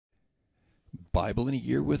Bible in a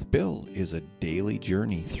Year with Bill is a daily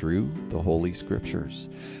journey through the Holy Scriptures.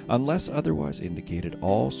 Unless otherwise indicated,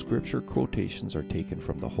 all scripture quotations are taken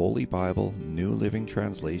from the Holy Bible, New Living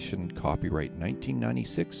Translation, copyright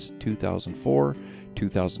 1996, 2004,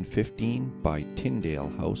 2015 by Tyndale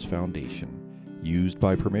House Foundation. Used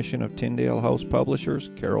by permission of Tyndale House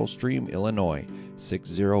Publishers, Carroll Stream, Illinois,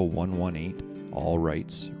 60118. All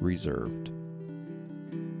rights reserved.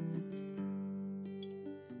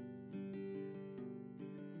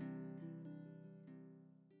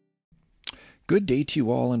 Good day to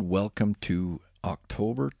you all and welcome to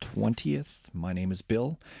October 20th. My name is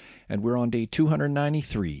Bill and we're on day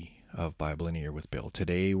 293 of Bible in a Year with Bill.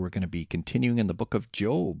 Today we're going to be continuing in the book of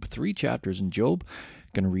Job, 3 chapters in Job.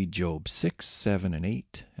 Going to read Job 6, 7, and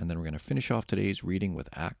 8, and then we're going to finish off today's reading with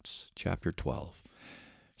Acts chapter 12.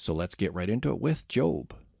 So let's get right into it with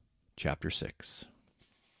Job chapter 6.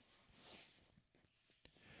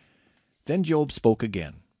 Then Job spoke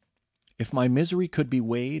again. If my misery could be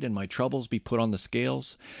weighed and my troubles be put on the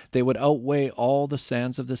scales, they would outweigh all the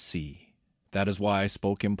sands of the sea. That is why I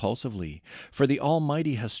spoke impulsively, for the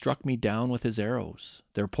Almighty has struck me down with his arrows.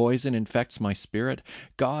 Their poison infects my spirit.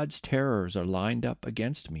 God's terrors are lined up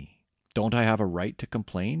against me. Don't I have a right to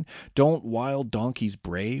complain? Don't wild donkeys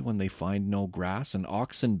bray when they find no grass and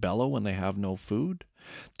oxen bellow when they have no food?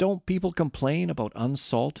 Don't people complain about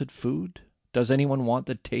unsalted food? Does anyone want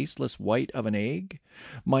the tasteless white of an egg?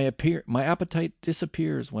 My appetite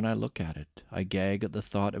disappears when I look at it. I gag at the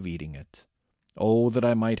thought of eating it. Oh, that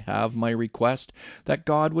I might have my request, that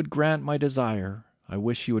God would grant my desire. I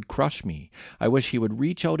wish he would crush me. I wish he would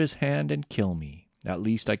reach out his hand and kill me. At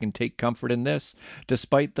least I can take comfort in this.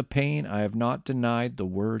 Despite the pain, I have not denied the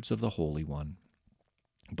words of the Holy One.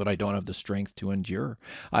 But I don't have the strength to endure.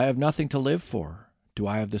 I have nothing to live for. Do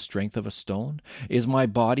I have the strength of a stone? Is my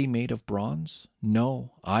body made of bronze?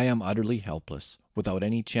 No, I am utterly helpless, without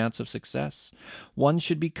any chance of success. One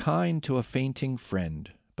should be kind to a fainting friend,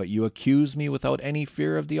 but you accuse me without any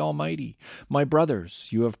fear of the Almighty. My brothers,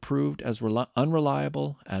 you have proved as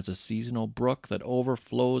unreliable as a seasonal brook that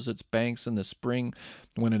overflows its banks in the spring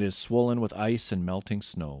when it is swollen with ice and melting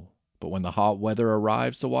snow. But when the hot weather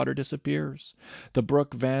arrives, the water disappears. The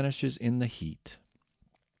brook vanishes in the heat.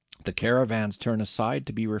 The caravans turn aside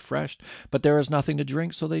to be refreshed, but there is nothing to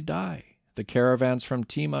drink, so they die. The caravans from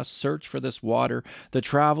Tema search for this water. The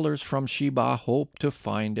travelers from Sheba hope to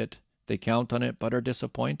find it. They count on it, but are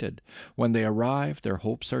disappointed. When they arrive, their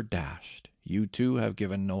hopes are dashed. You too have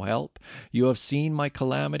given no help. You have seen my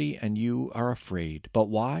calamity, and you are afraid. But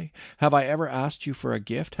why? Have I ever asked you for a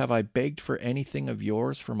gift? Have I begged for anything of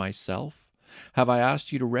yours for myself? Have I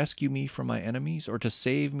asked you to rescue me from my enemies, or to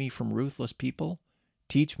save me from ruthless people?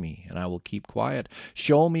 Teach me, and I will keep quiet.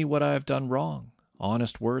 Show me what I have done wrong.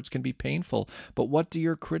 Honest words can be painful, but what do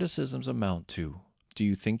your criticisms amount to? Do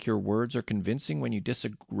you think your words are convincing when you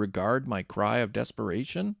disregard my cry of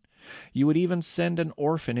desperation? You would even send an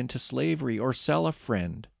orphan into slavery or sell a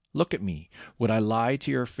friend. Look at me. Would I lie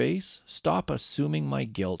to your face? Stop assuming my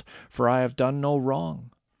guilt, for I have done no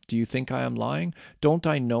wrong. Do you think I am lying? Don't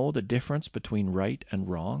I know the difference between right and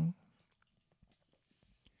wrong?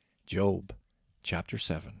 Job chapter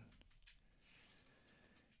 7.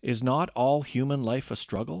 Is not all human life a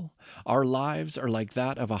struggle? Our lives are like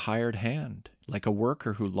that of a hired hand, like a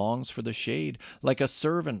worker who longs for the shade, like a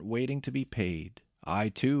servant waiting to be paid. I,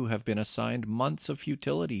 too, have been assigned months of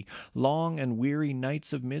futility, long and weary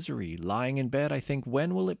nights of misery. Lying in bed, I think,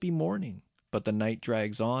 when will it be morning? But the night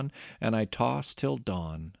drags on, and I toss till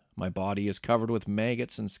dawn. My body is covered with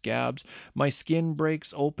maggots and scabs. My skin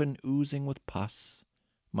breaks open, oozing with pus.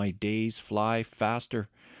 My days fly faster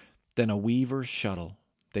than a weaver's shuttle.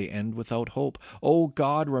 They end without hope. O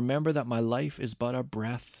God, remember that my life is but a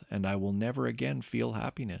breath, and I will never again feel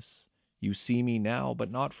happiness. You see me now,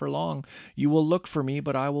 but not for long. You will look for me,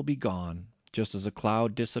 but I will be gone. Just as a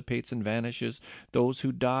cloud dissipates and vanishes, those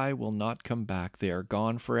who die will not come back. They are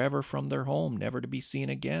gone forever from their home, never to be seen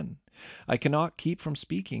again. I cannot keep from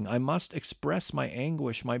speaking. I must express my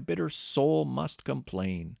anguish. My bitter soul must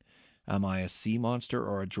complain. Am I a sea monster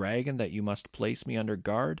or a dragon that you must place me under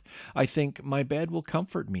guard? I think my bed will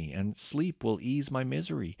comfort me, and sleep will ease my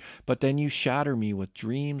misery. But then you shatter me with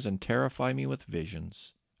dreams and terrify me with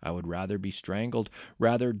visions. I would rather be strangled,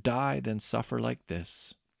 rather die than suffer like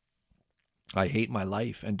this. I hate my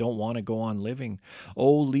life and don't want to go on living.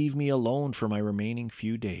 Oh, leave me alone for my remaining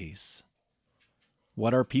few days.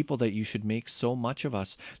 What are people that you should make so much of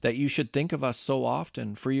us, that you should think of us so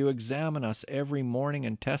often? For you examine us every morning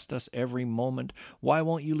and test us every moment. Why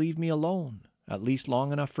won't you leave me alone? At least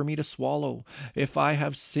long enough for me to swallow. If I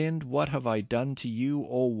have sinned, what have I done to you,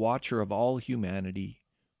 O watcher of all humanity?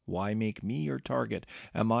 Why make me your target?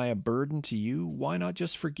 Am I a burden to you? Why not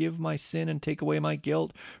just forgive my sin and take away my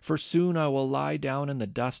guilt? For soon I will lie down in the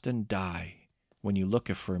dust and die. When you look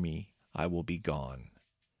for me, I will be gone.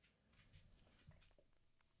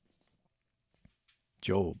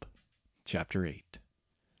 Job, chapter 8.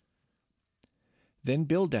 Then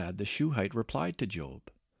Bildad the Shuhite replied to Job,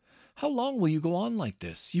 "How long will you go on like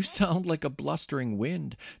this? You sound like a blustering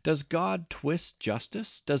wind. Does God twist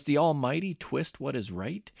justice? Does the Almighty twist what is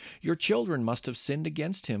right? Your children must have sinned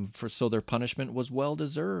against him, for so their punishment was well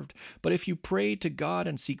deserved. But if you pray to God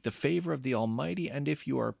and seek the favor of the Almighty, and if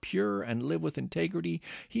you are pure and live with integrity,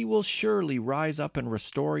 he will surely rise up and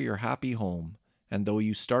restore your happy home. And though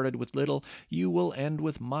you started with little, you will end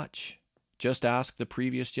with much. Just ask the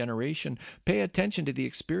previous generation. Pay attention to the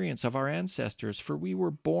experience of our ancestors, for we were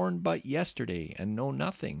born but yesterday and know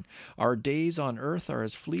nothing. Our days on earth are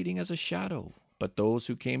as fleeting as a shadow. But those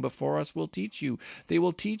who came before us will teach you. They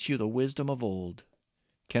will teach you the wisdom of old.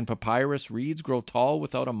 Can papyrus reeds grow tall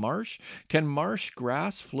without a marsh? Can marsh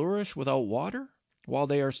grass flourish without water? While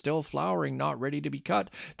they are still flowering, not ready to be cut,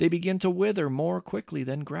 they begin to wither more quickly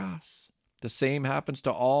than grass. The same happens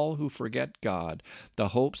to all who forget God. The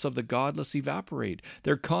hopes of the godless evaporate.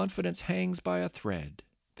 Their confidence hangs by a thread.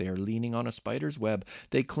 They are leaning on a spider's web.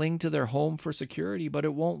 They cling to their home for security, but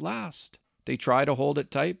it won't last. They try to hold it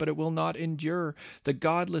tight, but it will not endure. The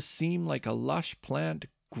godless seem like a lush plant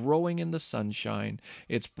growing in the sunshine,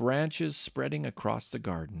 its branches spreading across the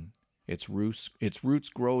garden. Its roots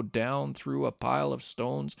grow down through a pile of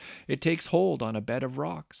stones. It takes hold on a bed of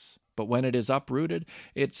rocks. But when it is uprooted,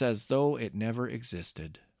 it's as though it never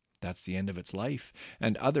existed. That's the end of its life,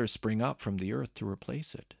 and others spring up from the earth to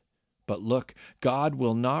replace it. But look, God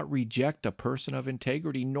will not reject a person of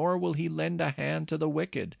integrity, nor will he lend a hand to the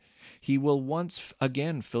wicked. He will once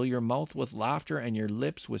again fill your mouth with laughter and your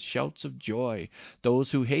lips with shouts of joy.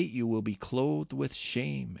 Those who hate you will be clothed with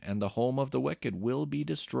shame, and the home of the wicked will be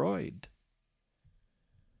destroyed.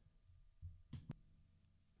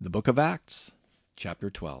 The Book of Acts, chapter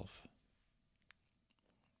 12.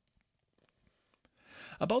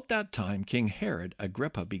 About that time, King Herod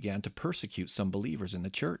Agrippa began to persecute some believers in the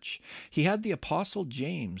church. He had the apostle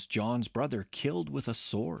James, John's brother, killed with a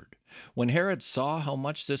sword. When Herod saw how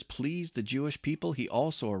much this pleased the Jewish people, he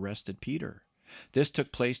also arrested Peter. This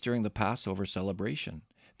took place during the Passover celebration.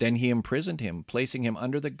 Then he imprisoned him, placing him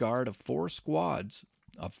under the guard of 4 squads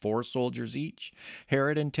of 4 soldiers each.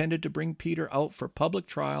 Herod intended to bring Peter out for public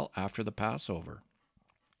trial after the Passover.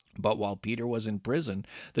 But while Peter was in prison,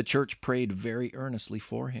 the church prayed very earnestly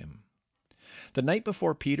for him. The night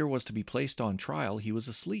before Peter was to be placed on trial, he was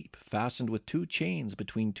asleep, fastened with 2 chains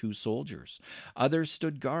between 2 soldiers. Others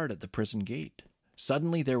stood guard at the prison gate.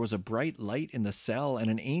 Suddenly there was a bright light in the cell,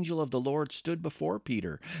 and an angel of the Lord stood before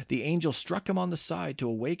Peter. The angel struck him on the side to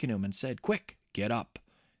awaken him and said, "Quick, get up."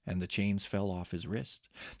 And the chains fell off his wrist.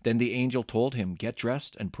 Then the angel told him, "Get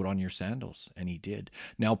dressed and put on your sandals." And he did.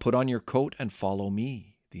 "Now put on your coat and follow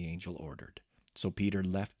me," the angel ordered. So Peter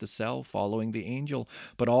left the cell following the angel,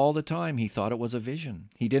 but all the time he thought it was a vision.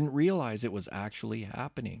 He didn't realize it was actually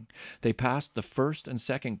happening. They passed the 1st and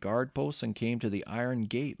 2nd guard posts and came to the iron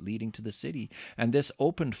gate leading to the city, and this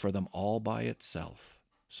opened for them all by itself.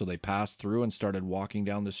 So they passed through and started walking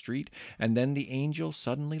down the street, and then the angel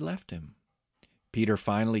suddenly left him. Peter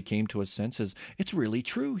finally came to his senses. "It's really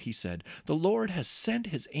true," he said. "The Lord has sent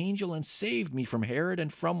his angel and saved me from Herod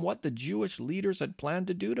and from what the Jewish leaders had planned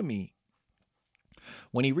to do to me."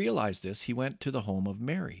 When he realized this, he went to the home of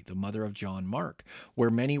Mary, the mother of John Mark,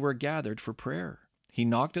 where many were gathered for prayer. He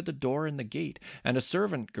knocked at the door in the gate, and a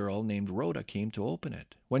servant girl named Rhoda came to open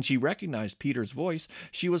it. When she recognized Peter's voice,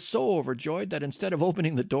 she was so overjoyed that instead of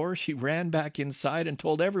opening the door, she ran back inside and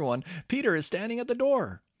told everyone, "Peter is standing at the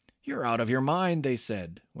door." "You're out of your mind," they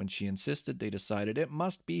said. When she insisted, they decided it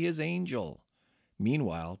must be his angel.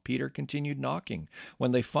 Meanwhile, Peter continued knocking.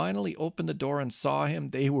 When they finally opened the door and saw him,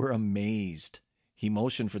 they were amazed. He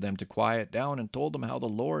motioned for them to quiet down and told them how the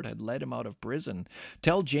Lord had led him out of prison.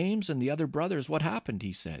 "Tell James and the other brothers what happened,"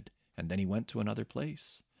 he said, and then he went to another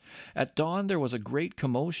place. At dawn there was a great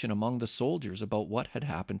commotion among the soldiers about what had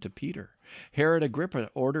happened to Peter. Herod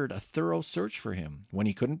Agrippa ordered a thorough search for him. When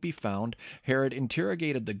he couldn't be found, Herod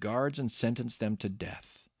interrogated the guards and sentenced them to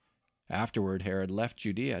death. Afterward, Herod left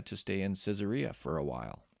Judea to stay in Caesarea for a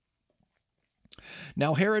while.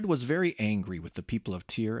 Now Herod was very angry with the people of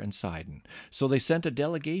Tyre and Sidon, so they sent a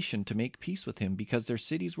delegation to make peace with him because their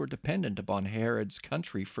cities were dependent upon Herod's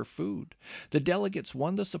country for food. The delegates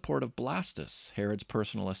won the support of Blastus, Herod's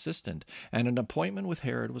personal assistant, and an appointment with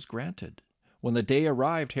Herod was granted. When the day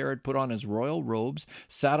arrived, Herod put on his royal robes,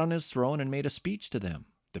 sat on his throne, and made a speech to them.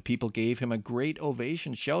 The people gave him a great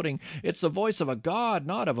ovation, shouting, "It's the voice of a god,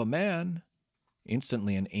 not of a man."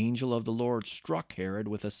 Instantly an angel of the Lord struck Herod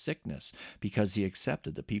with a sickness because he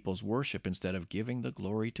accepted the people's worship instead of giving the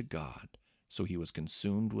glory to God. So he was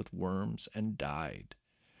consumed with worms and died.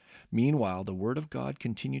 Meanwhile, the word of God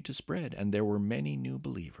continued to spread, and there were many new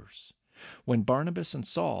believers. When Barnabas and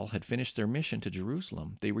Saul had finished their mission to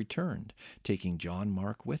Jerusalem, they returned, taking John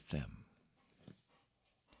Mark with them.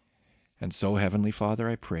 And so, Heavenly Father,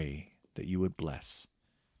 I pray that you would bless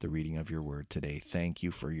the reading of your word today. Thank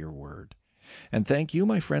you for your word. And thank you,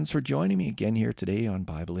 my friends, for joining me again here today on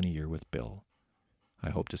Bible in a Year with Bill. I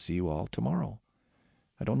hope to see you all tomorrow.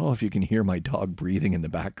 I don't know if you can hear my dog breathing in the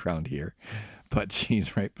background here, but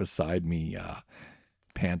she's right beside me,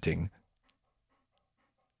 panting.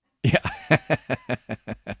 Yeah.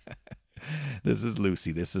 This is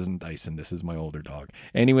Lucy. This isn't Dyson. This is my older dog.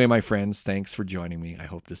 Anyway, my friends, thanks for joining me. I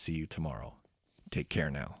hope to see you tomorrow. Take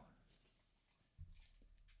care now.